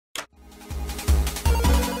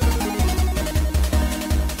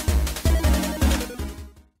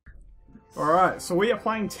Alright, so we are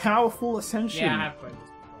playing Towerfall Ascension. Yeah, I have played this.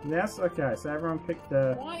 Yes? Okay, so everyone picked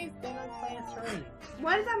the... Why is there no player 3?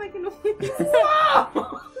 Why did that make a noise? I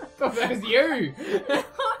thought that was you! I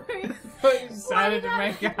thought you decided to that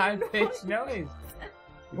make a make a high-pitched noise.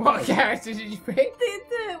 What character did you pick?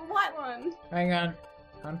 The white one. Hang on.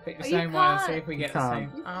 I'm gonna pick the Oh, you same one and see can't. if we get You the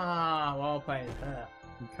can't. same. Ah, well played.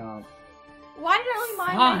 You can't. Why did only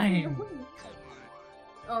mine make a Fine. noise?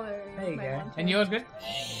 Oh, There you my go. one And too. yours good?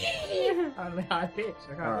 Only high pitch. I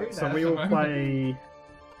can't do Alright, that. so we will play...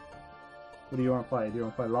 What do you want to play? Do you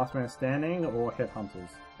want to play Last Man Standing or Headhunters?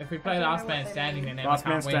 If we play I don't Last know Man what Standing, that then Emma Last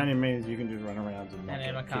Man can't win. Standing means you can just run around and not And get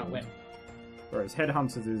Emma can't killed. win. Whereas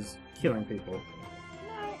Headhunters is killing people. No,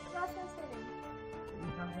 last one second.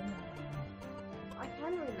 I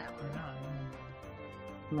can win that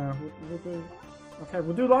one. No, we'll do... Okay,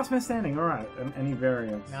 we'll do Last Man Standing, alright. Any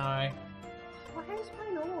variants. No. Why can't I just play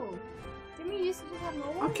normal? Didn't we used to just have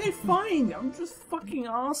normal? Okay, fine. I'm just fucking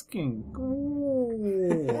asking. God.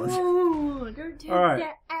 Oh, don't take Alright.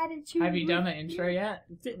 that attitude. Have you done the intro yet?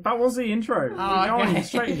 That was the intro. Oh, We're going okay.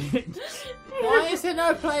 straight in. Why is there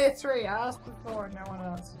no player 3? I asked before and no one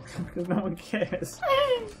answered. Because no one cares.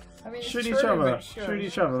 I mean, it's Shoot true, each other. but sure. Shoot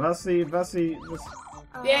each other. That's the...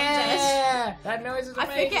 Oh, Yeah! That noise is I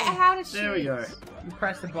amazing. forget how to shoot. There we go. You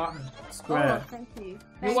press the button. Square. Oh, thank you.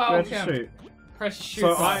 You're Square welcome. to shoot. Press shoot.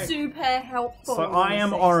 So button. Super helpful. So I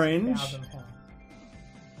am orange. £6,000.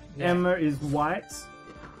 Yeah. Emma is white.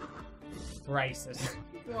 Racist.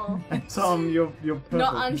 Well, And Tom, you're purple.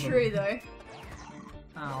 not untrue though.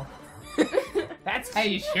 Oh. That's how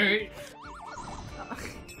you shoot.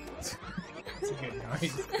 That's a good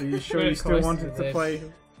noise. Are you sure We're you still close wanted to to this. play?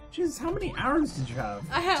 Jesus, how many arrows did you have?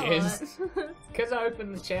 I have Cheers. one. Because I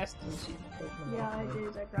opened the chest and she opened them Yeah, up. I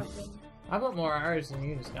did. I grabbed them. I got more arrows than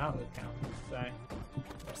you to start with, Callum. So, I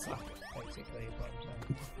suck, basically, is what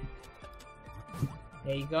I'm saying.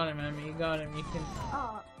 Yeah, you got him, Emma. You got him. You can.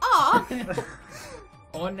 Oh. Oh!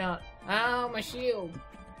 Or not. Ow, my shield.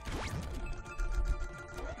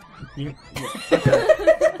 Yeah.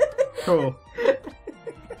 Okay. Cool.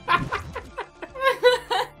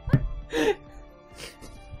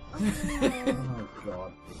 Oh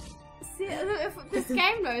god. See, if this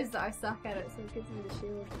game knows that I suck at it, so it gives me the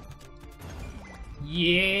shield.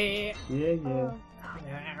 Yeah. Yeah, yeah. Oh,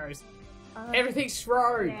 No arrows. uh, Everything's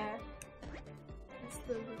thrown. Yeah. It's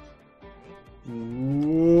the,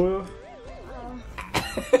 Ooh. oh.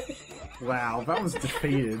 Wow, that was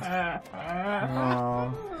defeated. Oh.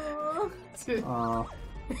 Oh. Oh.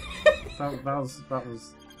 That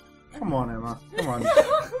was. Come on, Emma. Come on.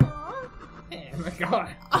 Oh my god.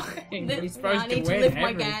 You're I supposed to need to win live my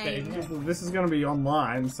everything. game. This is gonna be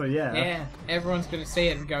online, so yeah. Yeah, everyone's gonna see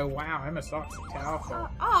it and go, wow, Emma sucks at Towerfall.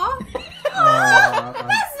 Oh. I-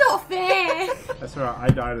 That's not fair! That's right. I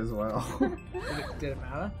died as well. Did it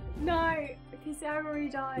matter? No, because I already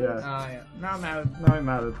died. Yeah. Oh, yeah. No, it mattered. No, it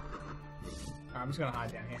mattered. I'm just gonna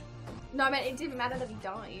hide down here. No, I meant it didn't matter that he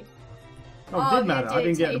died. Oh, it Oh, did matter. yeah, I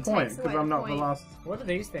didn't get it the point takes because away I'm the not the point. last. What do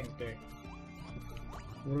these things do?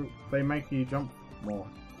 They make you jump more.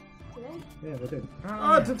 Did they? Yeah, they did. Oh, Oh,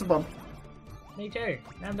 yeah. it's a bump. Me too.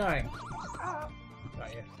 Now I'm dying. Oh.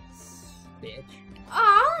 Got you. Bitch.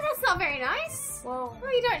 Oh, that's not very nice. Well,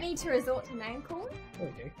 Well, you don't need to resort to name calling.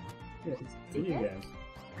 what do we do? Yeah, it's video Yeah. games.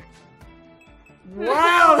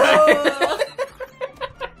 Wow!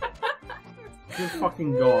 Good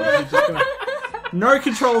fucking god. You're just gonna... No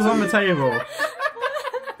controls on the table.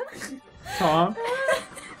 Tom.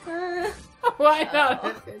 Why not?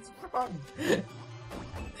 It's fun.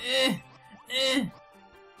 Hey,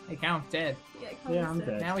 Callum's dead. Yeah, I'm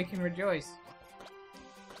dead. Now we can rejoice.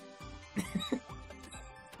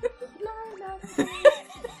 No.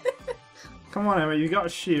 Come on, Emma. You got a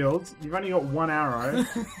shield. You've only got one arrow.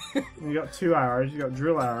 You got 2 arrows. You got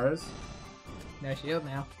drill arrows. No shield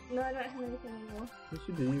now. No, I don't have anything anymore. Yes,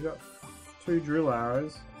 you do. You got 2 drill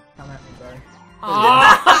arrows. Come at me, bro.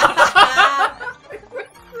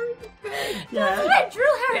 Yeah. That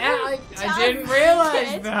drill Yeah, arrow I didn't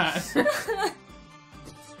realize that.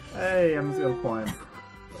 Hey, Emma's got a point. Have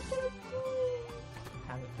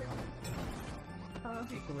it feel. Oh.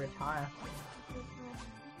 You can retire.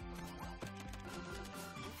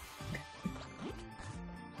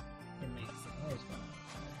 It makes a noise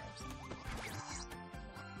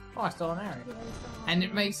when I stole an arrow. And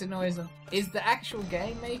it makes a noise. Is the actual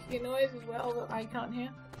game making a noise as well that I can't hear?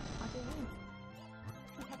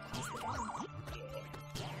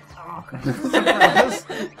 Oh,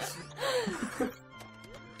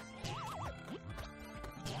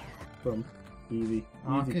 Boom. Easy.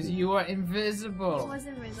 oh, Easy. because peasy. you were It invisible. was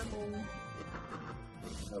invisible.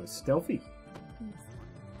 That was stealthy.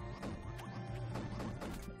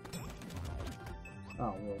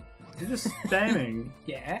 Oh, well. You're just spamming.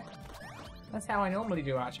 Yeah. That's how I normally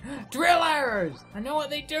do arch. Drill arrows! I know what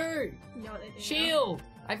they do! You know what they do? Shield!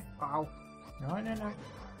 Oh. No. Now?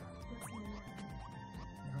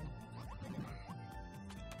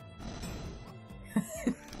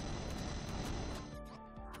 Get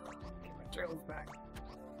my drills back.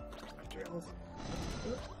 My drills.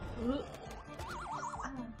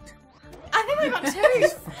 I think I got two.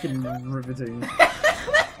 Fucking riveting.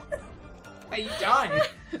 Are you dying?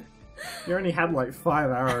 You only had like 5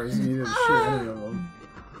 arrows and you didn't shoot any of them.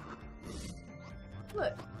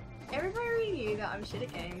 Look, everybody knew that I'm shit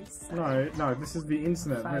at games. So. No, this is the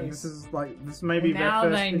internet. Man. Face. This may be Now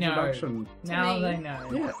their first they know. introduction. Now me. they know.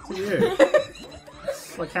 Yeah, to you.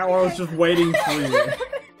 Like how I was just waiting for you.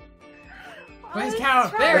 Where's Oh,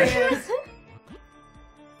 Callum? that's There he right. is.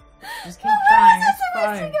 Just keep Where trying. was I It's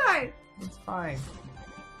fine. supposed It's fine. to go?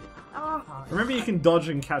 Oh. Remember you can dodge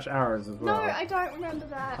and catch arrows as well. No, I don't remember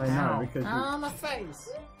that. I know, Ow. because you- Ow, my face.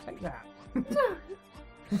 Take that.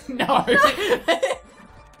 No.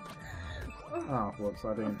 Oh, whoops,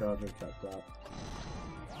 I didn't dodge and catch that.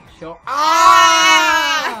 Sure.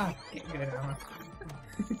 Ah! Get good, Emma.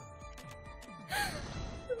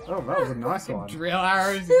 Oh, that was a nice one. Drill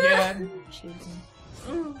arrows again. Cheating.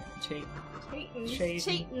 Cheating.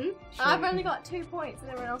 Cheating. I've only got 2 points and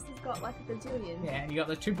everyone else has got like a bajillion. Yeah, and you got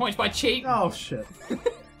the 2 points by cheating. Oh, shit. Maybe,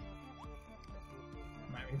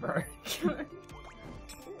 bro.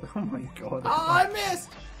 Oh my god. Oh, I missed!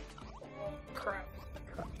 Crap.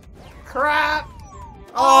 Crap!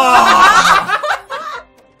 Oh!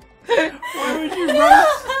 Why would you run?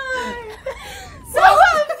 So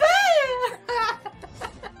unfair!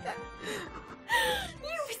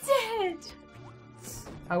 You did!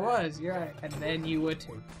 I was, you're right. And then you were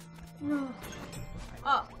too.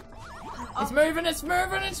 Oh. It's moving, it's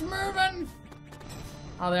moving, it's moving!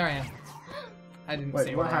 Oh, there I am. I didn't Wait,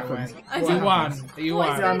 see what where I happened? went. I You didn't- won. You Well,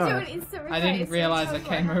 won. it's Yeah, I gonna know. do an instant I replay, didn't so realise tell I me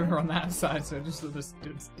came what over happened. on that side, so I just sort of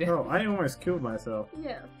stood still. Oh, I almost killed myself.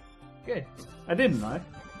 Yeah. Good. I didn't, I?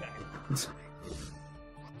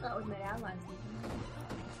 That would make our lives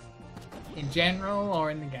In general or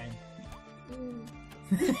in the game?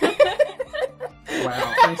 easy.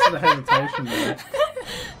 Wow, thanks for the hesitation there.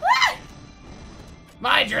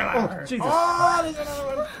 My drill arrow! Jesus. Oh, there's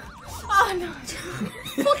another one! Oh no.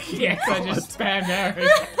 Yes, I just spammed arrows.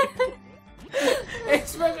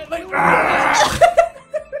 It's moving like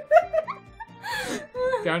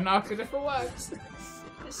Don't knock it if it works.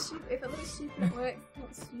 If it looks stupid, it works.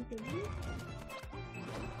 Not stupid.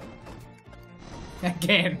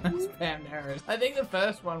 Again, I spammed arrows. I think the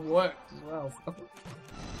first one worked as well.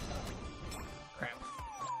 Crap.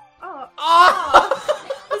 Oh. Oh!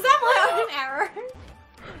 Was that my own arrow?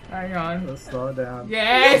 Hang on. Let's slow it down.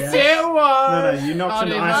 Yes, Yes. it was! No, you knocked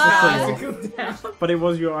an it icicle knocked an icicle down. But it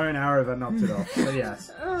was your own arrow that knocked it off. So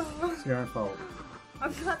yes, Oh. it's your own fault.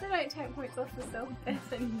 I'm glad they don't take points off for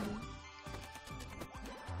self-death anymore.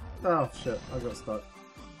 Oh shit, I got stuck.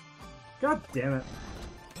 God damn it.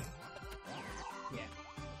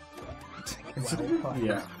 Well,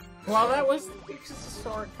 Yeah. well, that was because I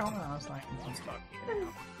saw it coming. I was like, I'm stuck here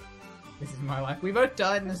now. This is my life. We both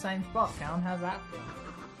died in the same spot, Callum. How's that feel?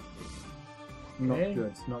 Not Hey.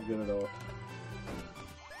 good. Not good at all.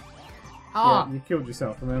 Ah! Yeah, you killed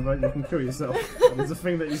yourself, remember? You can kill yourself. That is a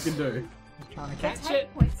thing that you can do. Just trying to They catch take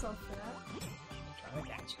it. points off for that. Trying to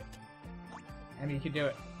catch it. Emma, you can do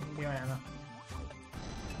it. You can do it, Emma.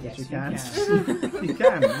 Yes, you you can. can. You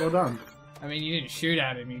can. Well done. I mean, you didn't shoot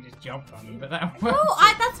at him, you just jumped on him, but that No, worked.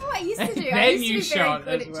 that's what I used to do. I Then used to you be very shot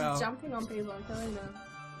good as at well. just jumping on people and killing them.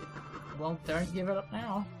 Well, don't give it up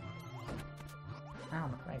now. Ow,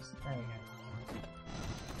 my face. There we go.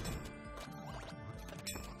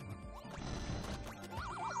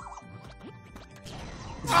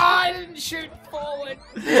 Oh, I didn't shoot forward!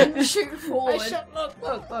 Shoot forward. I shot,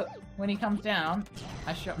 look. When he comes down,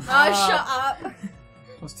 I shot. Oh, shut up.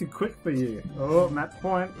 I was too quick for you. Oh, match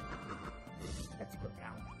point. That's good,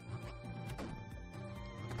 Callum.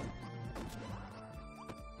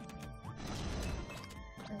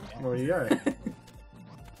 There you go.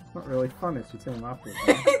 It's not really fun if you team up with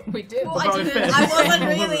them. We did. Well, I About didn't. fair. I wasn't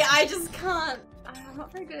really. I just can't. I'm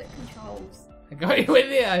not very good at controls. I got you with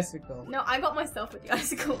the icicle. No, I got myself with the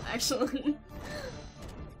icicle, actually.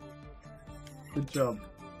 Good job.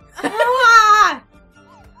 Ah!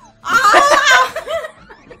 Ah!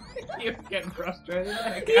 You're getting frustrated.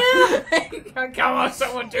 There, Yeah. Come on,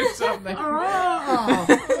 someone do something. Oh.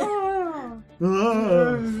 Ah.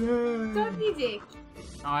 Don't be a dick.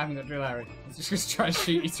 Oh, I haven't got drill arrows. I was just trying to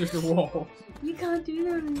shoot you through the wall. You can't do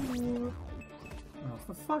that anymore. Oh,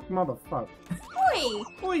 for fuck, motherfuck. Oi!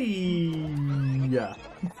 Oi! Yeah.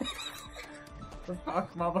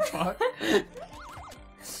 Fuck, motherfucker.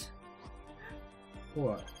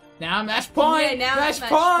 What? Now match point! Yeah, now match it's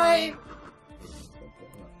point!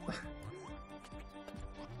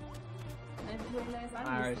 Everyone knows I'm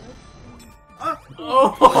Alright. useless.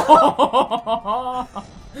 Oh!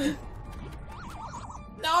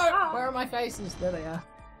 No! Oh. Where are my faces? There they are.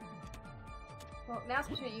 Well, now it's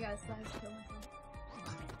between you guys, so I have to kill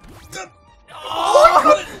myself.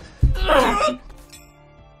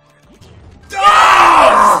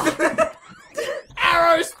 Oh!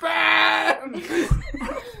 Arrow spam!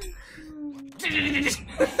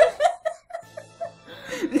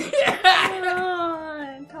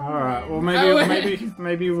 Alright, well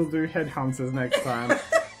maybe we'll do headhunters next time.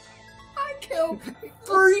 I killed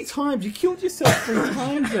 3 times! You killed yourself 3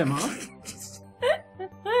 times, Emma!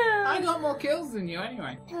 I got more kills than you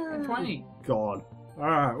anyway. 20. God.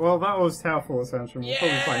 Alright, well that was Towerfall Ascension. We'll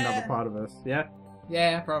probably play another part of this. Yeah?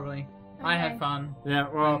 Yeah, probably. I Okay. had fun. Yeah,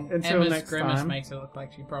 well, And until Emma's next grimace time. makes it look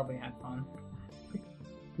like she probably had fun.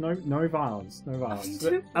 No violence. No violence.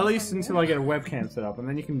 Too At least funny. until I get a webcam set up, and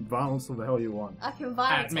then you can violence all the hell you want. I can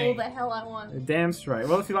violence At me. all the hell I want. Damn straight.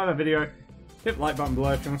 Well, if you like that video, hit the like button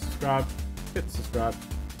below. If you want to subscribe, hit the subscribe.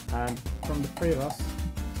 And from the 3 of us,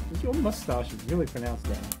 your mustache is really pronounced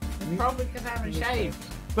now. Probably because I haven't shaved.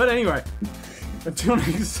 But anyway, until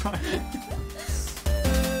next time.